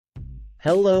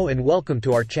Hello and welcome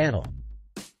to our channel.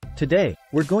 Today,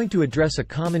 we're going to address a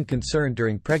common concern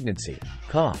during pregnancy: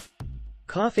 cough.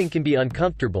 Coughing can be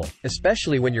uncomfortable,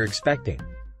 especially when you're expecting.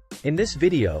 In this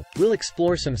video, we'll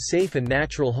explore some safe and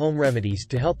natural home remedies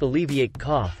to help alleviate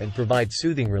cough and provide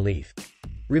soothing relief.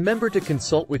 Remember to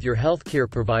consult with your healthcare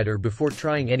provider before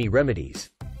trying any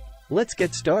remedies. Let's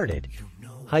get started.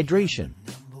 Hydration.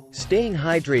 Staying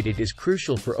hydrated is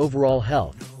crucial for overall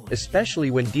health,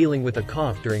 especially when dealing with a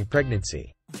cough during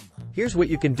pregnancy. Here's what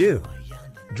you can do.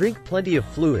 Drink plenty of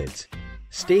fluids.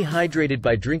 Stay hydrated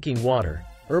by drinking water,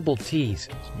 herbal teas,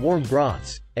 warm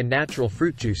broths, and natural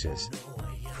fruit juices.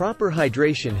 Proper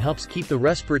hydration helps keep the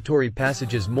respiratory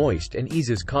passages moist and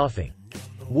eases coughing.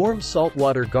 Warm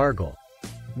saltwater gargle.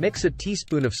 Mix a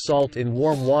teaspoon of salt in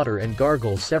warm water and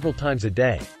gargle several times a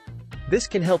day. This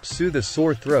can help soothe a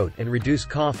sore throat and reduce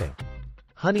coughing.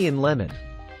 Honey and lemon.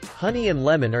 Honey and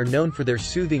lemon are known for their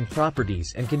soothing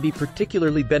properties and can be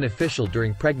particularly beneficial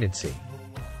during pregnancy.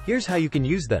 Here's how you can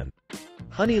use them.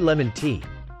 Honey lemon tea.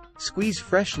 Squeeze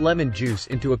fresh lemon juice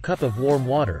into a cup of warm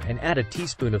water and add a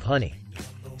teaspoon of honey.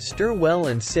 Stir well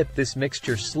and sip this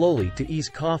mixture slowly to ease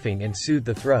coughing and soothe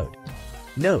the throat.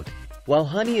 Note: while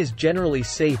honey is generally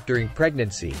safe during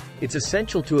pregnancy, it's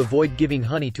essential to avoid giving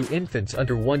honey to infants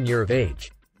under 1 year of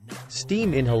age.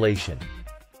 Steam inhalation.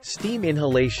 Steam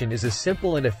inhalation is a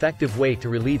simple and effective way to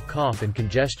relieve cough and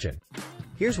congestion.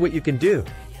 Here's what you can do.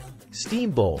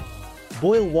 Steam bowl.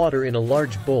 Boil water in a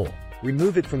large bowl,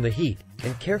 remove it from the heat,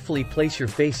 and carefully place your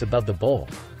face above the bowl.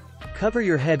 Cover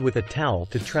your head with a towel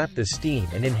to trap the steam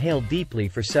and inhale deeply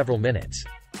for several minutes.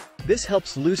 This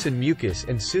helps loosen mucus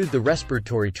and soothe the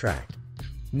respiratory tract.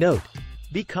 Note: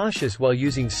 be cautious while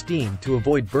using steam to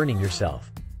avoid burning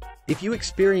yourself. If you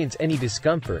experience any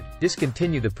discomfort,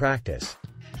 discontinue the practice.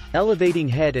 Elevating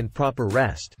head and proper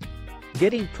rest.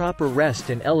 Getting proper rest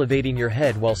and elevating your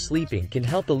head while sleeping can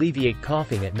help alleviate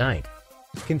coughing at night.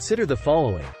 Consider the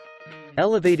following.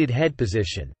 Elevated head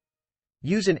position.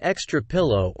 Use an extra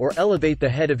pillow or elevate the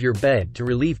head of your bed to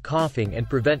relieve coughing and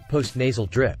prevent postnasal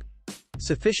drip.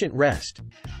 Sufficient rest.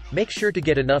 Make sure to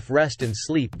get enough rest and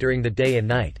sleep during the day and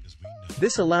night.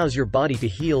 This allows your body to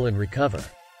heal and recover.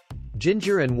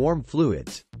 Ginger and warm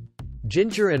fluids.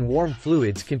 Ginger and warm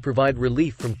fluids can provide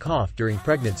relief from cough during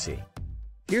pregnancy.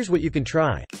 Here's what you can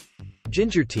try.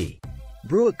 Ginger tea.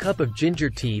 Brew a cup of ginger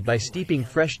tea by steeping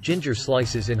fresh ginger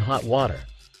slices in hot water.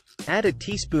 Add a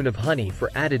teaspoon of honey for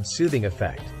added soothing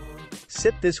effect.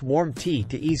 Sip this warm tea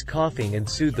to ease coughing and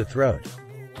soothe the throat.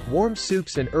 Warm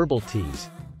soups and herbal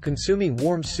teas. Consuming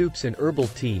warm soups and herbal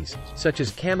teas, such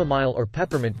as chamomile or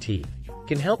peppermint tea,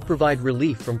 can help provide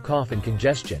relief from cough and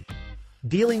congestion.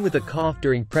 Dealing with a cough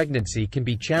during pregnancy can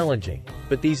be challenging,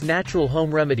 but these natural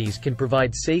home remedies can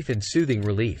provide safe and soothing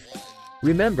relief.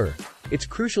 Remember, it's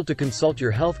crucial to consult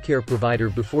your healthcare provider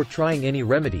before trying any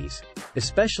remedies,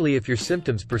 especially if your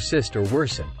symptoms persist or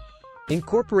worsen.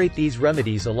 Incorporate these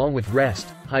remedies along with rest,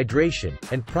 hydration,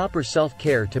 and proper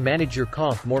self-care to manage your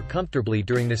cough more comfortably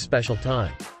during this special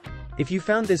time. If you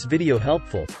found this video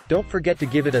helpful, don't forget to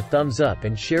give it a thumbs up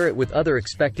and share it with other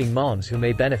expecting moms who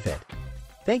may benefit.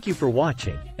 Thank you for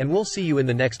watching, and we'll see you in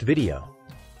the next video.